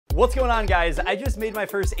What's going on, guys? I just made my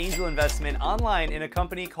first angel investment online in a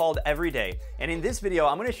company called Everydae. And in this video,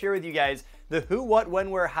 I'm going to share with you guys the who, what, when,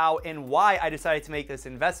 where, how, and why I decided to make this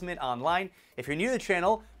investment online. If you're new to the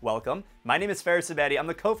channel, welcome. My name is Ksebati. I'm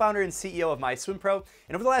the co-founder and CEO of MySwimPro.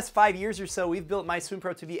 And over the last 5 years or so, we've built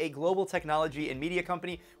MySwimPro to be a global technology and media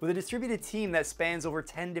company with a distributed team that spans over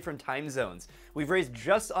 10 different time zones. We've raised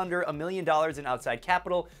just under $1 million in outside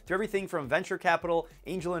capital through everything from venture capital,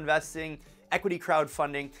 angel investing, equity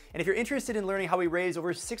crowdfunding. And if you're interested in learning how we raise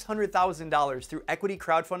over $600,000 through equity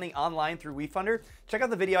crowdfunding online through Wefunder, check out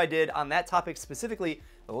the video I did on that topic specifically,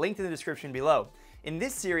 linked in the description below. In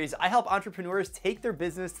this series, I help entrepreneurs take their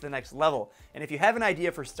business to the next level. And if you have an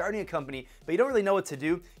idea for starting a company, but you don't really know what to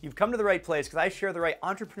do, you've come to the right place because I share the right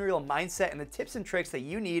entrepreneurial mindset and the tips and tricks that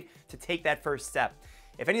you need to take that first step.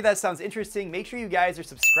 If any of that sounds interesting, make sure you guys are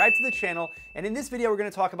subscribed to the channel. And in this video, we're going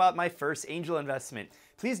to talk about my first angel investment.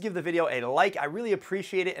 Please give the video a like. I really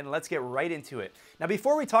appreciate it, and let's get right into it. Now,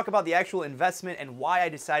 before we talk about the actual investment and why I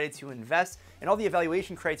decided to invest and all the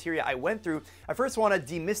evaluation criteria I went through, I first want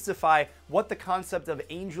to demystify what the concept of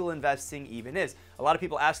angel investing even is. A lot of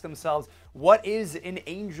people ask themselves, what is an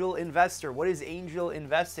angel investor? What is angel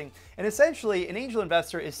investing? And essentially, an angel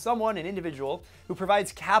investor is someone, an individual, who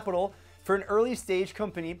provides capital for an early stage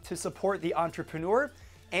company to support the entrepreneur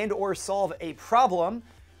and or solve a problem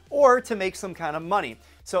or to make some kind of money.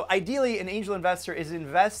 So ideally, an angel investor is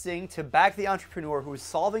investing to back the entrepreneur who is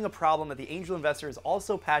solving a problem that the angel investor is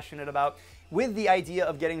also passionate about, with the idea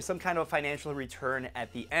of getting some kind of financial return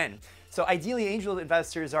at the end. So ideally, angel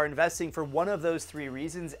investors are investing for one of those three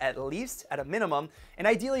reasons at least, at a minimum, and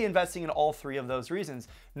ideally investing in all three of those reasons.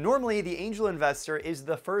 Normally, the angel investor is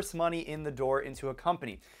the first money in the door into a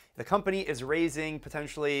company. The company is raising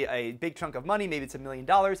potentially a big chunk of money, maybe it's $1 million.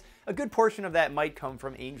 A good portion of that might come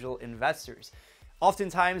from angel investors.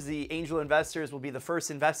 Oftentimes, the angel investors will be the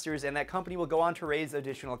first investors, and that company will go on to raise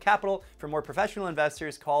additional capital from more professional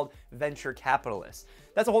investors called venture capitalists.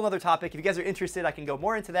 That's a whole other topic. If you guys are interested, I can go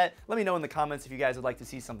more into that. Let me know in the comments if you guys would like to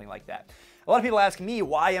see something like that. A lot of people ask me,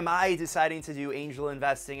 why am I deciding to do angel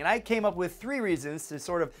investing? And I came up with 3 reasons to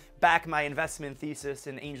sort of back my investment thesis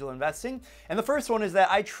in angel investing. And the first one is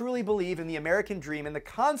that I truly believe in the American dream and the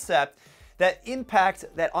concept that impact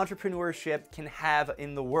that entrepreneurship can have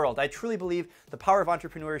in the world. I truly believe the power of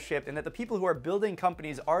entrepreneurship and that the people who are building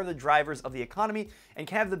companies are the drivers of the economy and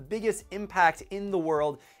can have the biggest impact in the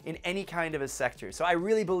world in any kind of a sector. So I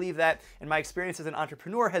really believe that, and my experience as an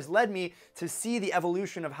entrepreneur has led me to see the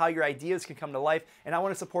evolution of how your ideas can come to life, and I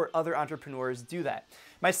want to support other entrepreneurs do that.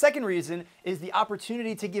 My second reason is the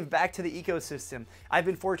opportunity to give back to the ecosystem. I've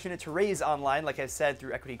been fortunate to raise online, like I said,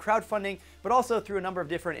 through equity crowdfunding, but also through a number of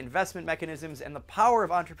different investment mechanisms, and the power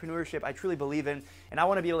of entrepreneurship I truly believe in, and I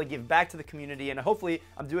want to be able to give back to the community, and hopefully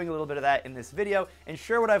I'm doing a little bit of that in this video and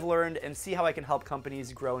share what I've learned and see how I can help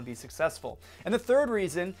companies grow and be successful. And the third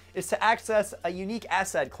reason is to access a unique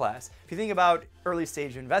asset class. If you think about early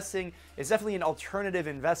stage investing, it's definitely an alternative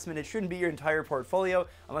investment. It shouldn't be your entire portfolio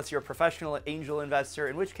unless you're a professional angel investor,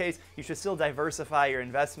 in which case you should still diversify your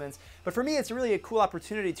investments. But for me, it's really a cool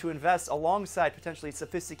opportunity to invest alongside potentially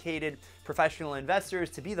sophisticated professional investors,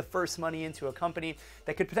 to be the first money into a company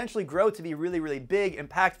that could potentially grow to be really, really big,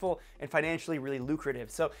 impactful, and financially really lucrative.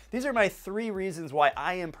 So these are my 3 reasons why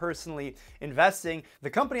I am personally investing. The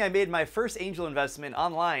company I made my first angel investment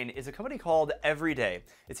online is a company called Everydae.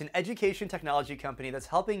 It's an education technology company that's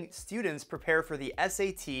helping students prepare for the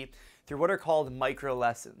SAT through what are called micro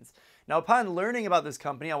lessons. Now, upon learning about this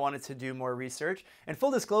company, I wanted to do more research. And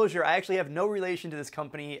full disclosure, I actually have no relation to this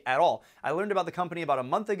company at all. I learned about the company about a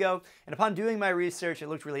month ago, and upon doing my research, it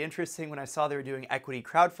looked really interesting when I saw they were doing equity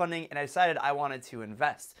crowdfunding, and I decided I wanted to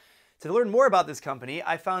invest. To learn more about this company,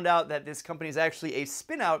 I found out that this company is actually a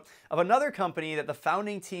spin-out of another company that the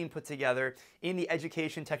founding team put together in the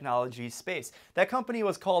education technology space. That company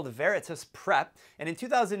was called Veritas Prep, and in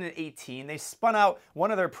 2018, they spun out one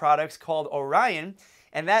of their products called Orion,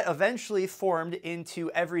 and that eventually formed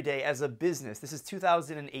into Everydae as a business. This is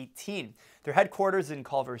 2018. Their headquarters in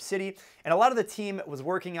Culver City, and a lot of the team was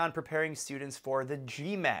working on preparing students for the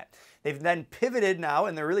GMAT. They've then pivoted now,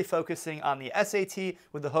 and they're really focusing on the SAT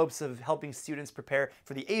with the hopes of helping students prepare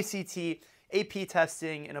for the ACT, AP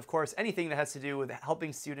testing, and of course, anything that has to do with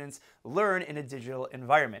helping students learn in a digital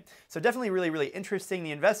environment. So definitely really, really interesting.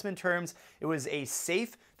 The investment terms, it was a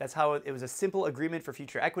SAFE That's how it was a simple agreement for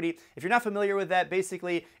future equity. If you're not familiar with that,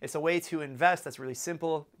 basically it's a way to invest that's really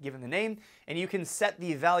simple given the name, and you can set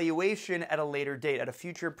the valuation at a later date, at a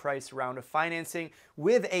future price round of financing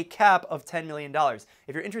with a cap of $10 million.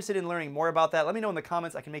 If you're interested in learning more about that, let me know in the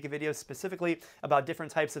comments. I can make a video specifically about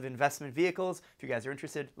different types of investment vehicles. If you guys are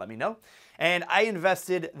interested, let me know. And I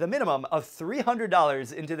invested the minimum of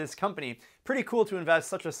 $300 into this company. Pretty cool to invest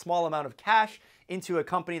such a small amount of cash into a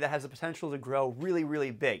company that has the potential to grow really,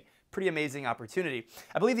 really big. Pretty amazing opportunity.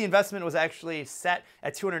 I believe the investment was actually set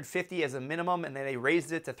at 250 as a minimum, and then they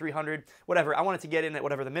raised it to 300, whatever. I wanted to get in at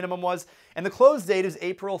whatever the minimum was. And the close date is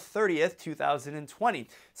April 30th, 2020.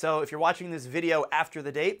 So if you're watching this video after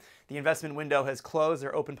the date, the investment window has closed,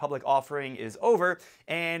 their open public offering is over,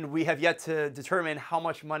 and we have yet to determine how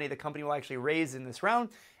much money the company will actually raise in this round.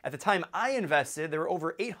 At the time I invested, there were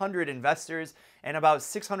over 800 investors, and about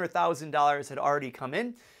 $600,000 had already come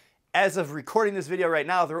in. As of recording this video right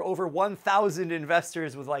now, there are over 1,000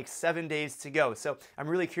 investors with like 7 days to go. So I'm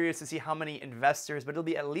really curious to see how many investors, but it'll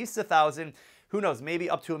be at least 1,000. Who knows, maybe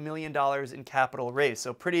up to $1 million in capital raised.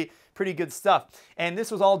 So pretty good stuff. And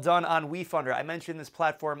this was all done on Wefunder. I mentioned this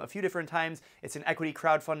platform a few different times. It's an equity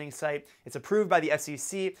crowdfunding site. It's approved by the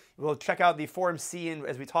SEC. We'll check out the Form C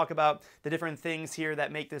as we talk about the different things here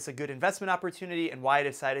that make this a good investment opportunity and why I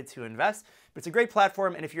decided to invest. But it's a great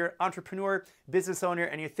platform, and if you're an entrepreneur, business owner,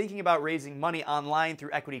 and you're thinking about raising money online through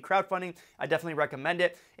equity crowdfunding, I definitely recommend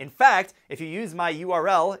it. In fact, if you use my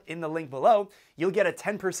URL in the link below, you'll get a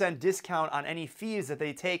 10% discount on any fees that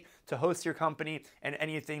they take to host your company and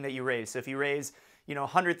anything that you raise. So if you raise,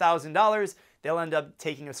 $100,000, they'll end up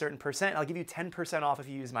taking a certain percent. I'll give you 10% off if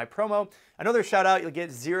you use my promo. Another shout out, you'll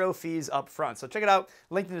get 0 fees up front. So check it out,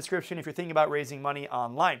 link in the description if you're thinking about raising money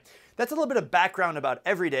online. That's a little bit of background about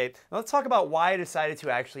Everydae. Now let's talk about why I decided to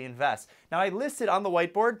actually invest. Now I listed on the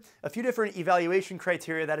whiteboard a few different evaluation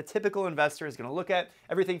criteria that a typical investor is going to look at.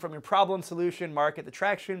 Everything from your problem, solution, market, the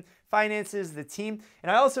traction, finances, the team.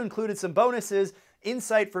 And I also included some bonuses,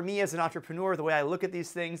 insight for me as an entrepreneur, the way I look at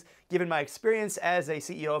these things, given my experience as a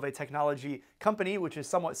CEO of a technology company, which is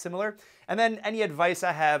somewhat similar. And then any advice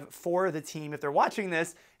I have for the team, if they're watching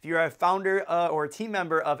this, if you're a founder or a team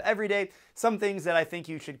member of Everydae, some things that I think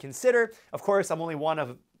you should consider. Of course, I'm only one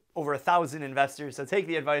of over 1,000 investors, so take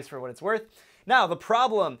the advice for what it's worth. Now, the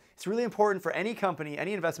problem, it's really important for any company,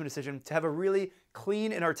 any investment decision, to have a really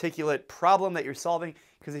clean and articulate problem that you're solving,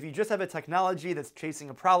 because if you just have a technology that's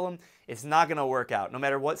chasing a problem, it's not going to work out. No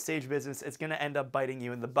matter what stage business, it's going to end up biting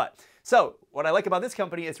you in the butt. So what I like about this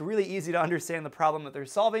company, it's really easy to understand the problem that they're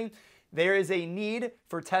solving. There is a need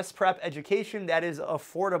for test prep education that is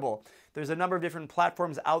affordable. There's a number of different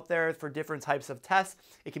platforms out there for different types of tests.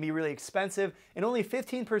 It can be really expensive, and only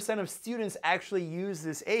 15% of students actually use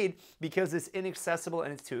this aid because it's inaccessible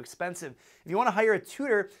and it's too expensive. If you want to hire a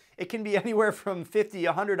tutor, it can be anywhere from $50,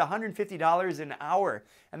 $100, $150 an hour,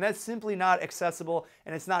 and that's simply not accessible,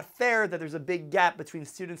 and it's not fair that there's a big gap between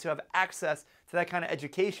students who have access to that kind of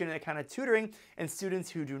education and that kind of tutoring and students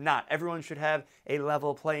who do not. Everyone should have a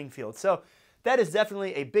level playing field. So that is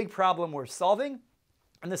definitely a big problem we're solving.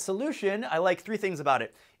 And the solution, I like 3 things about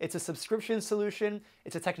it. It's a subscription solution,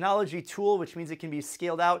 it's a technology tool, which means it can be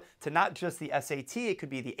scaled out to not just the SAT, it could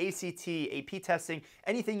be the ACT, AP testing,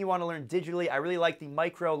 anything you want to learn digitally. I really like the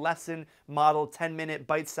micro lesson model, 10-minute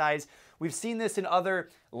bite size. We've seen this in other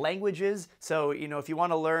languages. So, if you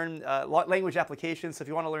want to learn language applications, so if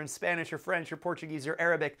you want to learn Spanish or French or Portuguese or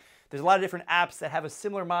Arabic, there's a lot of different apps that have a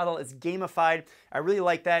similar model. It's gamified. I really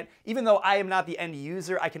like that. Even though I am not the end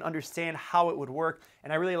user, I can understand how it would work,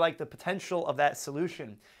 and I really like the potential of that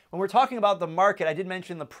solution. When we're talking about the market, I did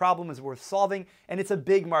mention the problem is worth solving, and it's a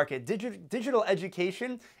big market. Digital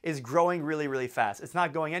education is growing really, really fast. It's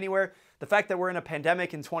not going anywhere. The fact that we're in a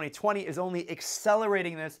pandemic in 2020 is only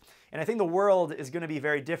accelerating this, and I think the world is going to be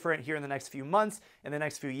very different here in the next few months, in the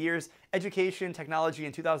next few years. Education, technology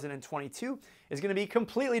in 2022 is going to be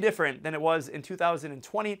completely different than it was in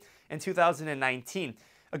 2020 and 2019.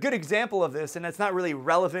 A good example of this, and it's not really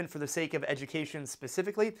relevant for the sake of education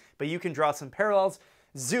specifically, but you can draw some parallels.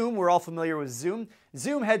 Zoom, we're all familiar with Zoom.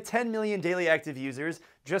 Zoom had 10 million daily active users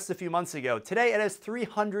just a few months ago. Today it has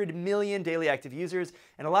 300 million daily active users,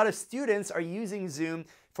 and a lot of students are using Zoom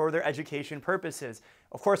for their education purposes.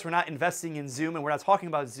 Of course, we're not investing in Zoom and we're not talking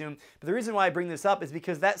about Zoom, but the reason why I bring this up is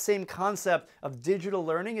because that same concept of digital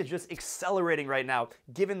learning is just accelerating right now,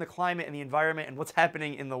 given the climate and the environment and what's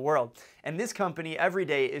happening in the world. And this company,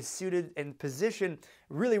 Everydae, is suited and positioned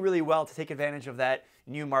really, really well to take advantage of that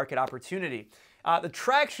new market opportunity. The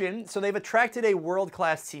traction, so they've attracted a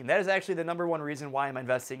world-class team. That is actually the #1 reason why I'm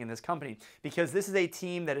investing in this company, because this is a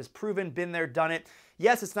team that has proven, been there, done it.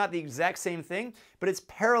 Yes, it's not the exact same thing, but it's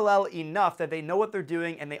parallel enough that they know what they're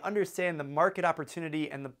doing and they understand the market opportunity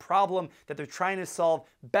and the problem that they're trying to solve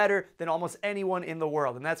better than almost anyone in the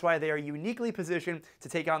world. And that's why they are uniquely positioned to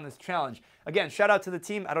take on this challenge. Again, shout out to the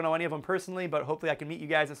team. I don't know any of them personally, but hopefully I can meet you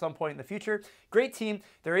guys at some point in the future. Great team.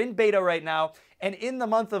 They're in beta right now. And in the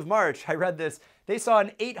month of March, I read this, they saw an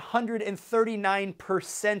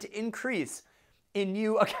 839% increase in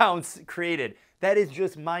new accounts created. That is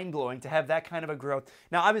just mind-blowing to have that kind of a growth.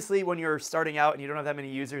 Now, obviously, when you're starting out and you don't have that many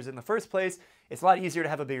users in the first place, it's a lot easier to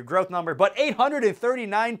have a bigger growth number, but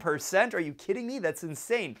 839%, are you kidding me? That's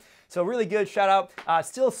insane. So really good, shout out.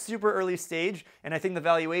 Still super early stage, and I think the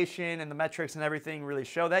valuation and the metrics and everything really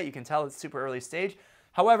show that. You can tell it's super early stage.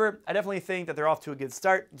 However, I definitely think that they're off to a good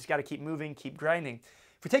start. You just gotta keep moving, keep grinding.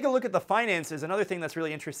 If we take a look at the finances, another thing that's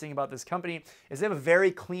really interesting about this company is they have a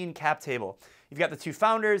very clean cap table. You've got the two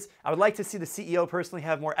founders. I would like to see the CEO personally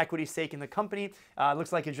have more equity stake in the company. It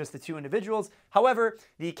looks like it's just the two individuals. However,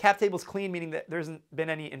 the cap table's clean, meaning that there hasn't been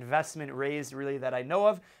any investment raised really that I know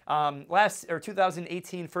of.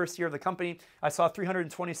 2018, first year of the company, I saw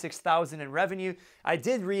 $326,000 in revenue. I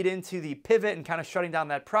did read into the pivot and kind of shutting down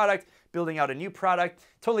that product, building out a new product.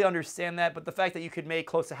 Totally understand that, but the fact that you could make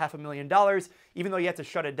close to $500,000, even though you had to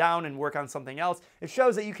shut it down and work on something else, it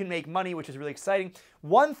shows that you can make money, which is really exciting.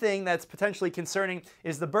 One thing that's potentially concerning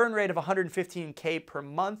is the burn rate of $115K per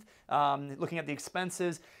month. Looking at the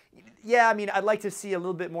expenses, yeah, I mean, I'd like to see a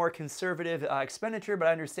little bit more conservative expenditure, but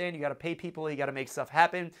I understand you got to pay people, you got to make stuff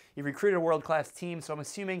happen. You recruited a world-class team, so I'm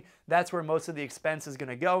assuming that's where most of the expense is going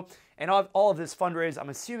to go. And all of this fundraise, I'm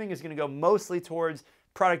assuming, is going to go mostly towards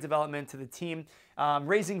product development to the team.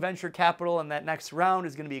 Raising venture capital in that next round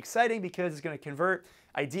is going to be exciting because it's going to convert,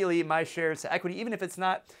 ideally, my shares to equity. Even if it's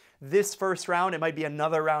not this first round, it might be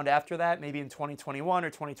another round after that, maybe in 2021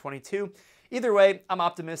 or 2022. Either way, I'm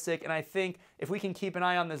optimistic, and I think if we can keep an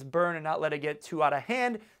eye on this burn and not let it get too out of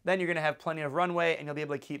hand, then you're going to have plenty of runway and you'll be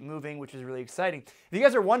able to keep moving, which is really exciting. If you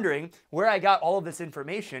guys are wondering where I got all of this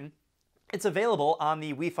information, it's available on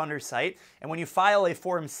the Wefunder site, and when you file a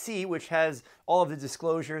Form C, which has all of the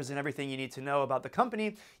disclosures and everything you need to know about the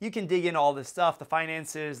company, you can dig in all this stuff, the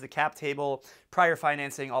finances, the cap table, prior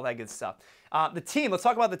financing, all that good stuff. The team, let's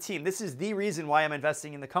talk about the team. This is the reason why I'm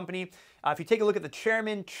investing in the company. If you take a look at the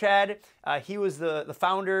chairman, Chad, he was the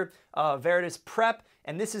founder of Everydae Prep,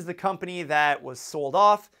 and this is the company that was sold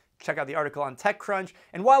off. Check out the article on TechCrunch.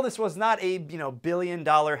 And while this was not a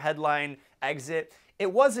billion-dollar headline exit, it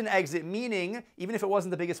was an exit, meaning even if it wasn't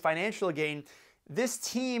the biggest financial gain, this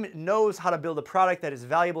team knows how to build a product that is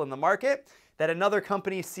valuable in the market, that another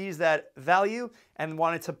company sees that value and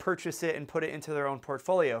wanted to purchase it and put it into their own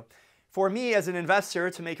portfolio. For me as an investor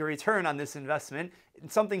to make a return on this investment,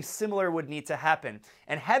 something similar would need to happen.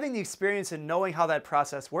 And having the experience and knowing how that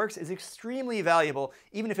process works is extremely valuable,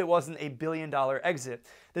 even if it wasn't a billion-dollar exit.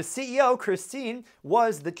 The CEO, Christine,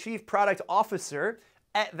 was the chief product officer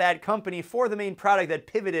at that company for the main product that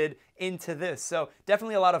pivoted into this. So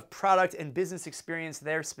definitely a lot of product and business experience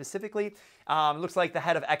there specifically. Looks like the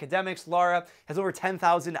head of academics, Laura, has over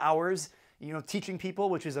 10,000 hours teaching people,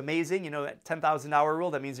 which is amazing. That 10,000 hour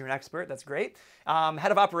rule, that means you're an expert. That's great.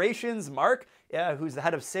 Head of operations, Mark, who's the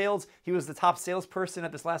head of sales. He was the top salesperson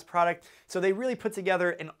at this last product. So they really put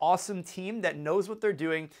together an awesome team that knows what they're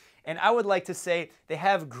doing. And I would like to say they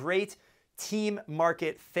have great team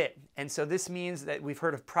market fit. And so this means that we've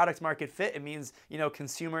heard of product market fit. It means,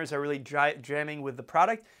 consumers are really jamming with the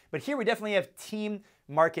product. But here we definitely have team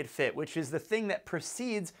market fit, which is the thing that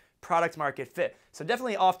precedes product market fit. So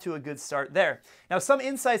definitely off to a good start there. Now, some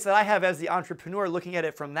insights that I have as the entrepreneur looking at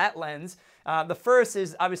it from that lens. The first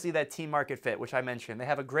is obviously that team market fit, which I mentioned. They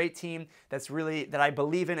have a great team that I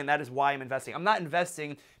believe in, and that is why I'm investing. I'm not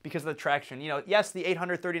investing because of the traction. Yes, the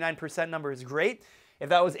 839% number is great. If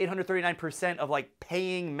that was 839% of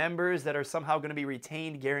paying members that are somehow going to be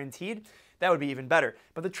retained, guaranteed, that would be even better.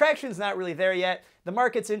 But the traction's not really there yet. The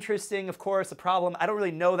market's interesting, of course. The problem, I don't really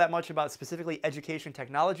know that much about specifically education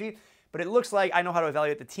technology, but it looks like I know how to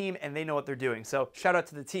evaluate the team and they know what they're doing. So shout out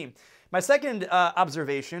to the team. My second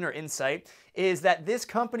observation or insight is that this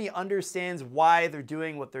company understands why they're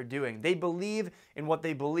doing what they're doing. They believe in what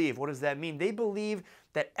they believe. What does that mean? They believe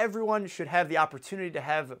that everyone should have the opportunity to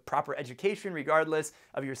have proper education regardless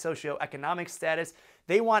of your socioeconomic status.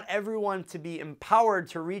 They want everyone to be empowered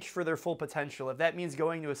to reach for their full potential. If that means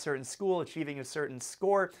going to a certain school, achieving a certain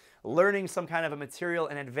score, learning some kind of a material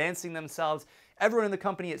and advancing themselves, everyone in the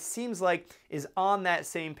company, it seems like, is on that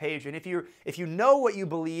same page. And if you know what you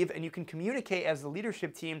believe and you can communicate as the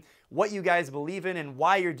leadership team what you guys believe in and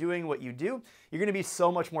why you're doing what you do, you're gonna be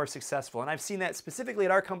so much more successful. And I've seen that specifically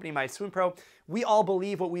at our company, MySwimPro. We all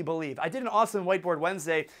believe what we believe. I did an awesome Whiteboard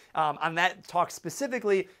Wednesday on that talk,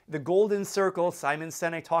 specifically the golden circle, Simon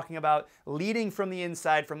Sinek talking about leading from the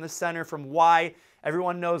inside, from the center, from why.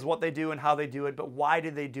 Everyone knows what they do and how they do it, but why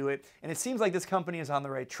did they do it? And it seems like this company is on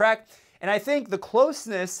the right track. And I think the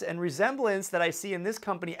closeness and resemblance that I see in this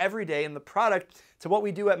company every day in the product to what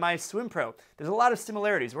we do at MySwimPro, there's a lot of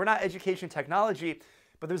similarities. We're not education technology,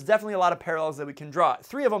 but there's definitely a lot of parallels that we can draw.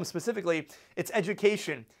 3 of them specifically, it's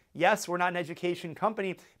education. Yes, we're not an education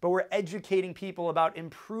company, but we're educating people about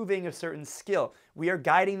improving a certain skill. We are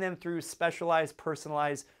guiding them through specialized,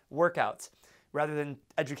 personalized workouts rather than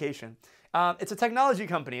education. It's a technology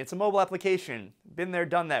company. It's a mobile application. Been there,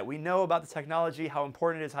 done that. We know about the technology, how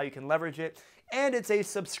important it is, how you can leverage it, and it's a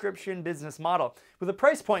subscription business model with a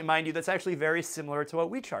price point, mind you, that's actually very similar to what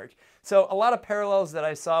we charge. So a lot of parallels that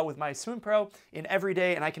I saw with MySwimPro in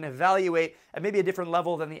Everydae, and I can evaluate at maybe a different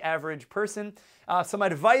level than the average person. Some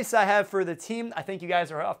advice I have for the team: I think you guys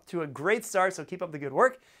are off to a great start, so keep up the good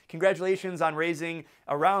work. Congratulations on raising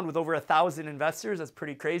a round with over 1,000 investors. That's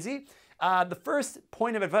pretty crazy. The first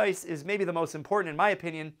point of advice is maybe the most important in my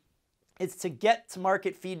opinion. It's to get to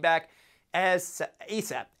market feedback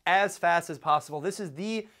ASAP, as fast as possible. This is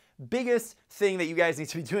the biggest thing that you guys need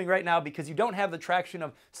to be doing right now because you don't have the traction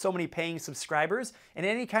of so many paying subscribers. In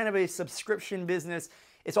any kind of a subscription business,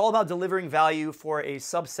 it's all about delivering value for a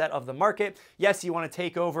subset of the market. Yes, you want to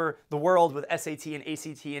take over the world with SAT and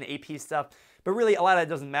ACT and AP stuff, but really a lot of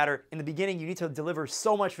that doesn't matter. In the beginning, you need to deliver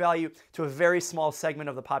so much value to a very small segment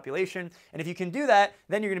of the population. And if you can do that,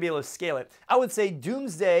 then you're gonna be able to scale it. I would say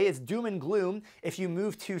doomsday is doom and gloom if you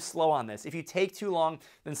move too slow on this. If you take too long,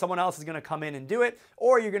 then someone else is gonna come in and do it,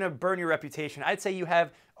 or you're gonna burn your reputation. I'd say you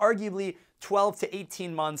have arguably 12 to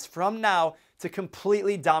 18 months from now to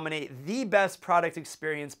completely dominate the best product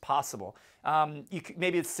experience possible.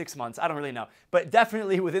 Maybe it's 6 months, I don't really know. But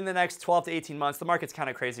definitely within the next 12 to 18 months, the market's kind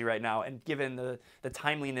of crazy right now, and given the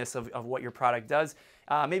timeliness of what your product does,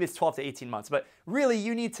 maybe it's 12 to 18 months. But really,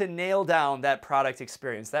 you need to nail down that product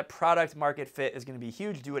experience. That product market fit is gonna be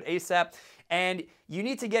huge, do it ASAP. And you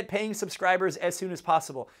need to get paying subscribers as soon as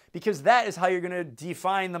possible because that is how you're gonna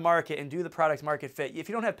define the market and do the product market fit. If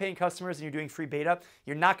you don't have paying customers and you're doing free beta,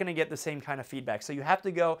 you're not gonna get the same kind of feedback. So you have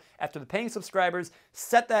to go after the paying subscribers,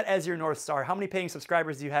 set that as your North Star. How many paying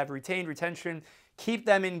subscribers do you have? Retained, retention, keep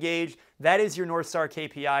them engaged. That is your North Star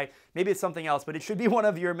KPI. Maybe it's something else, but it should be one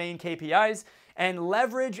of your main KPIs. And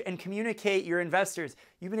leverage and communicate your investors.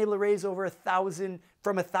 You've been able to raise over 1,000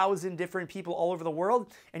 from 1,000 different people all over the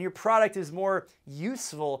world, and your product is more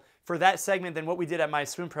useful for that segment than what we did at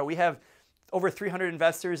MySwimPro. We have over 300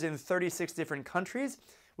 investors in 36 different countries,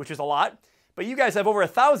 which is a lot. But you guys have over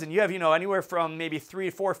 1,000. You have, anywhere from maybe 3,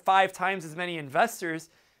 4, 5 times as many investors.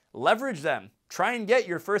 Leverage them. Try and get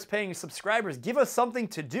your first paying subscribers. Give us something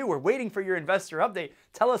to do. We're waiting for your investor update.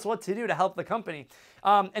 Tell us what to do to help the company.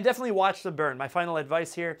 And definitely watch the burn. My final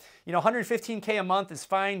advice here, 115K a month is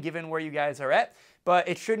fine given where you guys are at, but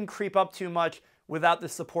it shouldn't creep up too much without the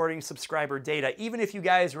supporting subscriber data. Even if you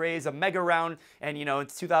guys raise a mega round and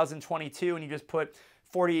it's 2022 and you just put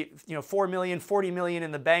 4 million, 40 million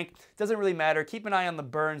in the bank, doesn't really matter. Keep an eye on the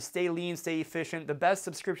burn, stay lean, stay efficient. The best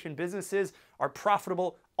subscription businesses are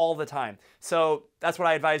profitable all the time. So that's what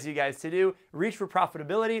I advise you guys to do. Reach for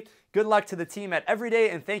profitability. Good luck to the team at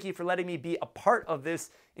Everydae, and thank you for letting me be a part of this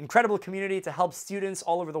incredible community to help students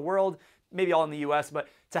all over the world, maybe all in the US, but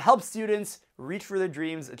to help students reach for their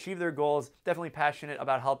dreams, achieve their goals. Definitely passionate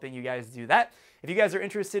about helping you guys do that. If you guys are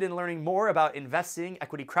interested in learning more about investing,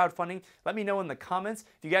 equity crowdfunding, let me know in the comments.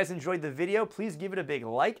 If you guys enjoyed the video, please give it a big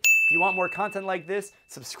like. If you want more content like this,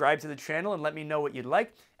 subscribe to the channel and let me know what you'd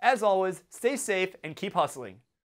like. As always, stay safe and keep hustling.